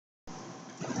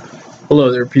Hello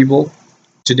there, people.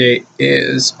 Today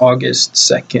is August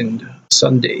 2nd,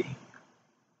 Sunday,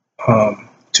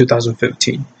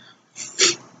 2015.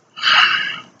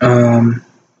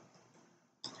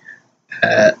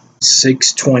 At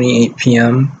 6:28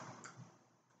 p.m.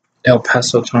 El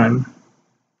Paso time.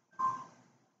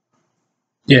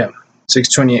 Yeah,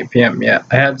 6:28 p.m. Yeah,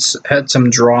 I had some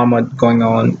drama going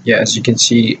on. Yeah, as you can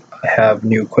see, I have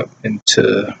new equipment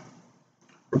to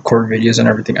record videos and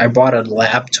everything. I bought a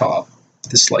laptop,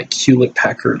 this like Hewlett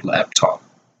Packard laptop.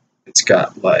 It's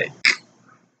got like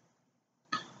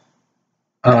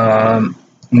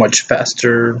much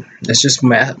faster. It's just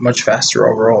much faster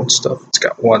overall and stuff. It's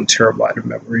got 1 terabyte of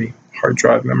memory, hard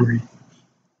drive memory,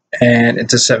 and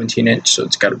it's a 17-inch, so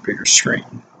it's got a bigger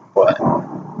screen. But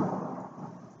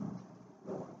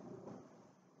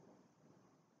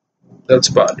that's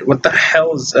about it. What the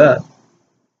hell is that?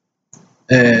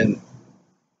 And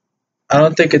I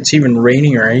don't think it's even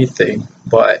raining or anything,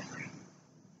 but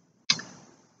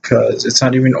because it's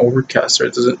not even overcast, or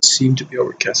it doesn't seem to be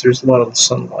overcast. There's a lot of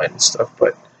sunlight and stuff,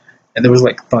 and there was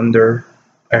like thunder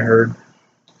I heard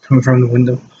coming from the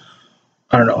window.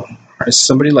 I don't know. Is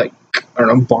somebody like, I don't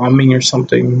know, bombing or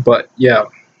something? But yeah.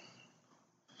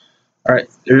 Alright,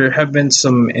 there have been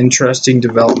some interesting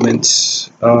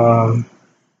developments. Yeah,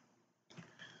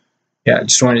 I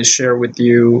just wanted to share with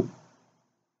you.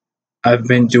 I've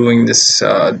been doing this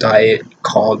diet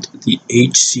called the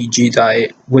HCG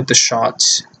diet with the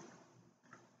shots.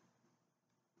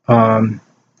 I'm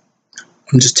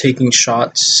just taking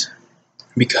shots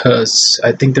because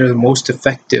I think they're the most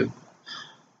effective.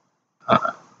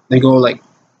 They go like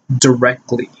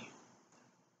directly.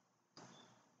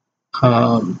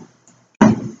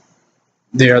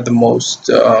 They are the most,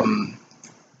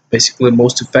 basically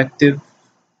most effective.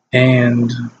 And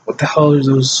what the hell are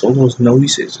all those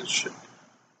noises and shit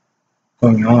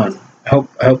going on? I hope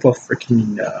a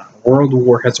freaking world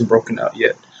war hasn't broken out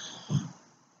yet.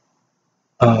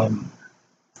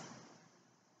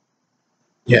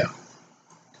 Yeah,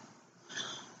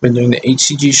 been doing the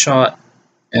HCG shot,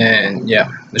 and yeah,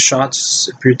 the shots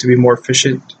appear to be more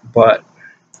efficient. But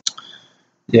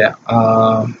yeah,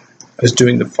 I was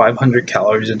doing the 500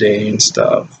 calories a day and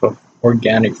stuff of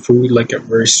organic food, like a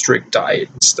very strict diet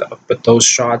and stuff. But those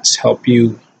shots help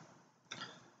to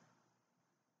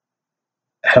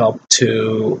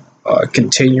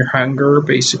contain your hunger,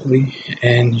 basically,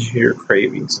 and your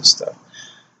cravings and stuff.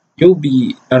 You'll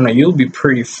be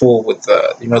pretty full with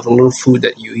the little food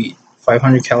that you eat.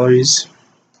 500 calories.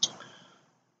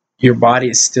 Your body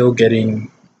is still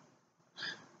getting.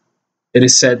 It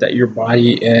is said that your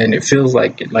body, and it feels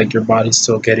like your body's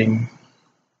still getting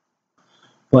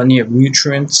plenty of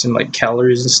nutrients and like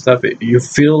calories and stuff. You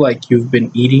feel like you've been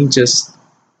eating just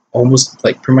almost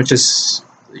like pretty much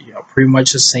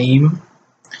the same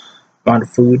amount of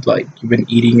food. Like you've been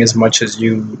eating as much as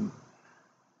you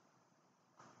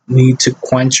need to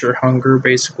quench your hunger,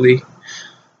 basically,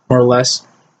 more or less.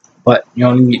 But you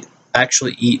only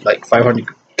actually eat like 500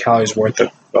 calories worth of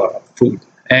food.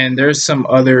 And there's some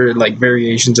other like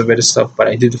variations of it and stuff, but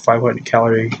I did the 500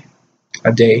 calorie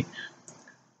a day,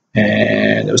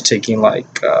 and it was taking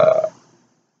like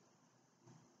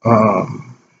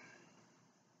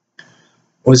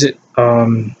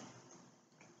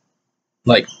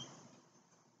like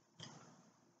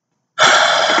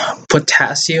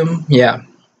potassium,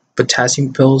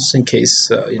 potassium pills in case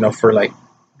for like,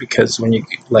 because when you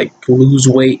like lose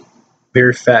weight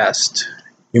very fast,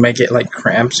 you might get like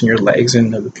cramps in your legs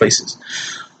and other places,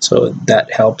 so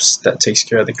that helps. That takes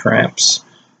care of the cramps.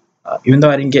 Even though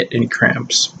I didn't get any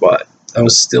cramps, but I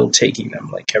was still taking them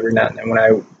like every now and then when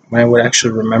I would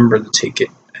actually remember to take it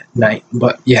at night.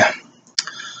 But yeah,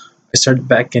 I started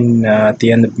back in at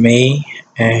the end of May,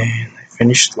 and I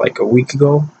finished like a week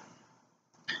ago.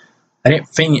 I didn't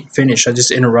finish. I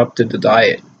just interrupted the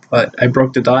diet, but I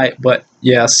broke the diet. But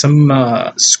yeah, some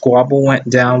squabble went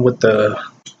down with the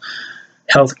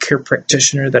healthcare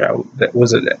practitioner that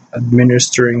was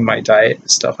administering my diet and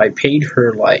stuff. I paid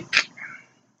her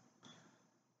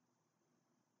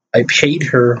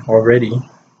already.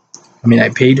 I mean, I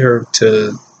paid her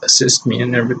to assist me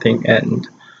and everything, and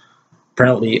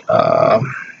apparently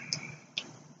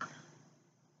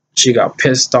she got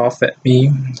pissed off at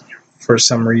me for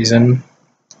some reason.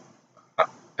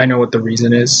 I know what the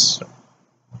reason is.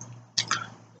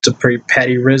 It's a pretty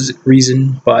petty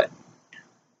reason, but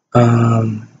I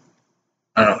don't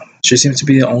know. She seems to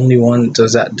be the only one that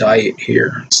does that diet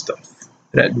here and stuff,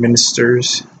 that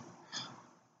administers,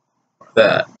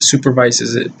 that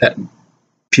supervises it, that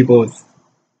people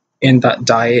in that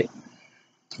diet.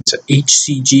 It's a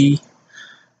HCG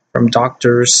from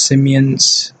Dr.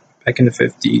 Simeon's back in the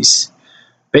 50s.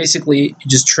 Basically, you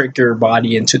just trick your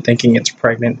body into thinking it's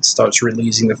pregnant. It starts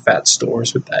releasing the fat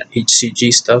stores with that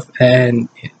HCG stuff, and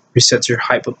it resets your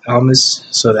hypothalamus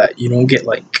so that you don't get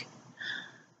like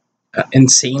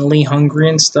insanely hungry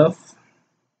and stuff.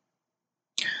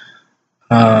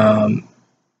 And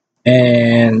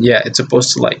yeah, it's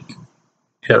supposed to like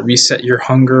reset your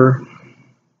hunger.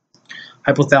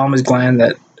 Hypothalamus gland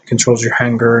that controls your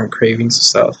hunger and cravings and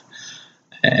stuff.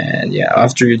 And yeah,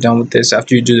 after you're done with this,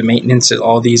 after you do the maintenance and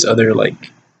all these other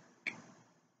like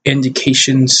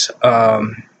indications,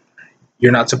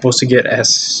 you're not supposed to get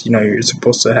as, you're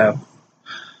supposed to have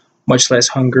much less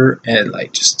hunger and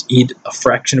like just eat a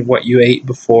fraction of what you ate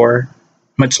before,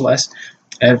 much less,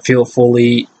 and feel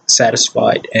fully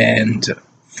satisfied and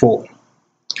full.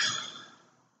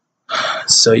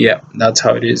 So yeah, that's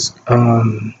how it is.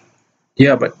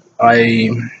 Yeah, but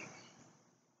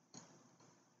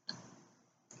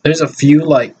there's a few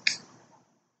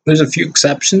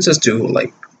exceptions as to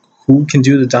like who can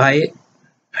do the diet,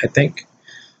 I think.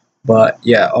 But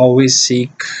yeah, always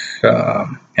seek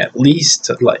at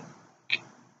least like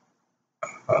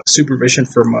supervision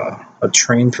from a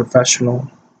trained professional,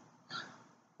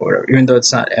 or even though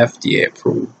it's not FDA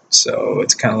approved. So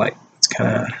it's kind of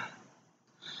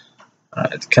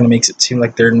it kind of makes it seem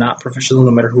like they're not professional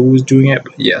no matter who's doing it.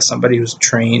 But yeah, somebody who's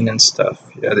trained and stuff.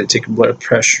 Yeah, they take your blood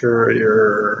pressure,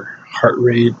 your heart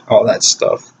rate, all that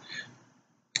stuff.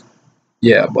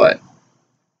 Yeah, but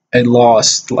I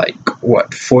lost like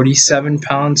 47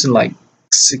 pounds in like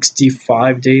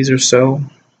 65 days or so.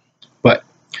 But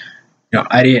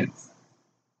I don't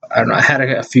know, I had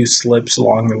a few slips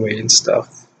along the way and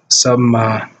stuff. Some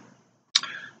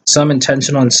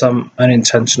intentional and some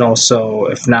unintentional. So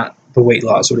if not, the weight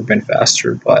loss would have been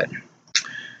faster. But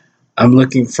I'm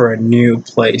looking for a new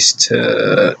place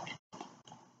to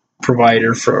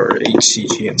provider for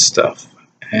HCG and stuff.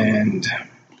 And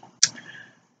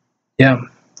yeah,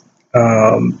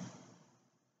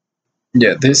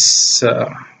 this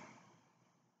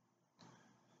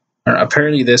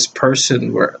apparently this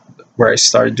person where I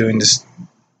started doing this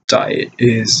diet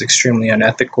is extremely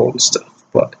unethical and stuff.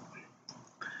 But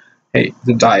hey,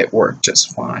 the diet worked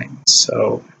just fine.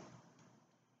 So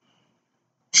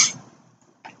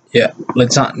yeah,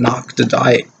 let's not knock the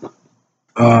diet.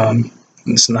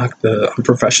 Let's knock the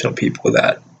unprofessional people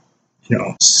that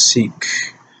seek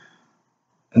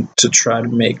to try to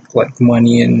make like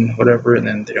money and whatever, and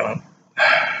then they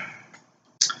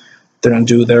don't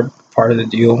do their part of the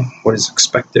deal, what is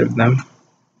expected of them.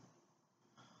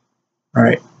 All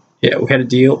right, yeah, we had a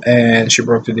deal and she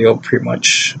broke the deal pretty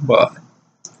much, but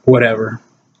whatever.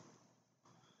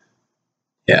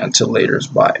 Yeah, until later's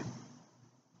bye.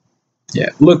 Yeah,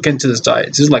 look into this diet.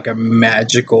 This is like a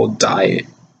magical diet.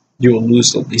 You will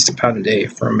lose at least a pound a day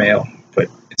for a male, but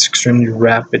it's extremely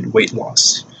rapid weight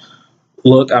loss.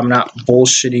 Look, I'm not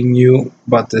bullshitting you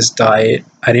about this diet.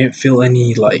 I didn't feel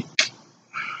any like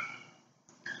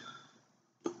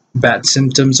bad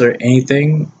symptoms or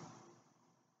anything.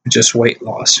 Just weight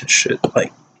loss and shit.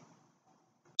 Like,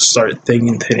 started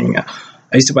thinking. I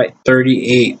used to buy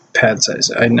 38 pad size.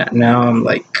 Now I'm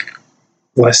like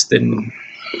less than,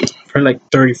 probably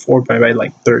like 34, but I buy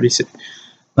like 36.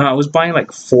 No, I was buying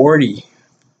like 40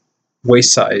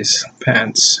 waist size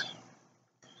pants.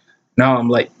 Now I'm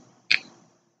like,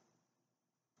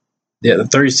 yeah, the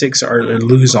 36 are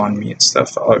loose on me and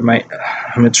stuff. I'm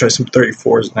gonna try some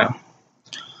 34s now.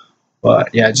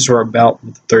 But yeah, I just wear a belt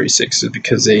with the 36s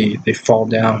because they fall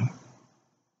down.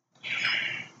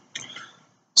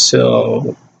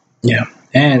 So yeah,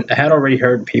 and I had already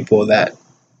heard people that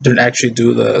didn't actually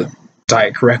do the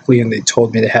diet correctly, and they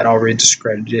told me they had already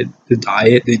discredited the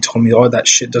diet. They told me, oh, that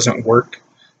shit doesn't work.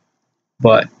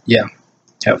 But yeah,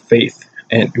 have faith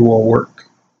and it will work.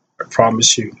 I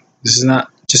promise you. This is not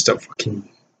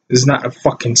a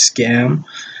fucking scam.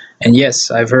 And yes,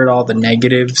 I've heard all the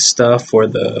negative stuff or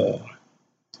the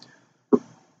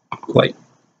like,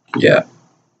 yeah,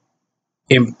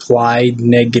 implied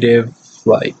negative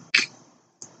like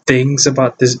things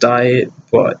about this diet,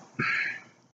 but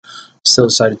still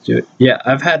decided to do it. Yeah,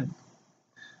 I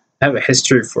have a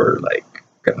history for like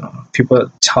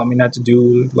people tell me not to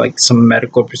do like some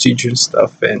medical procedure and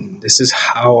stuff, and this is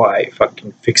how I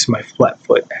fucking fix my flat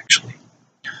foot actually.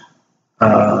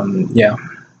 Yeah,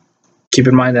 keep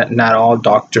in mind that not all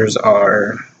doctors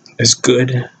are as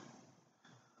good.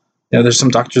 There's some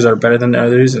doctors that are better than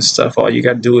others and stuff. All you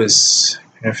gotta do is,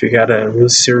 if you got a real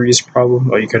serious problem,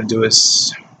 all you gotta do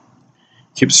is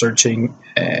keep searching,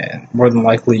 and more than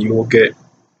likely you will get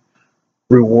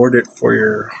rewarded for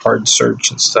your hard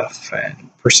search and stuff and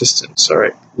persistence. All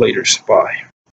right, later, bye.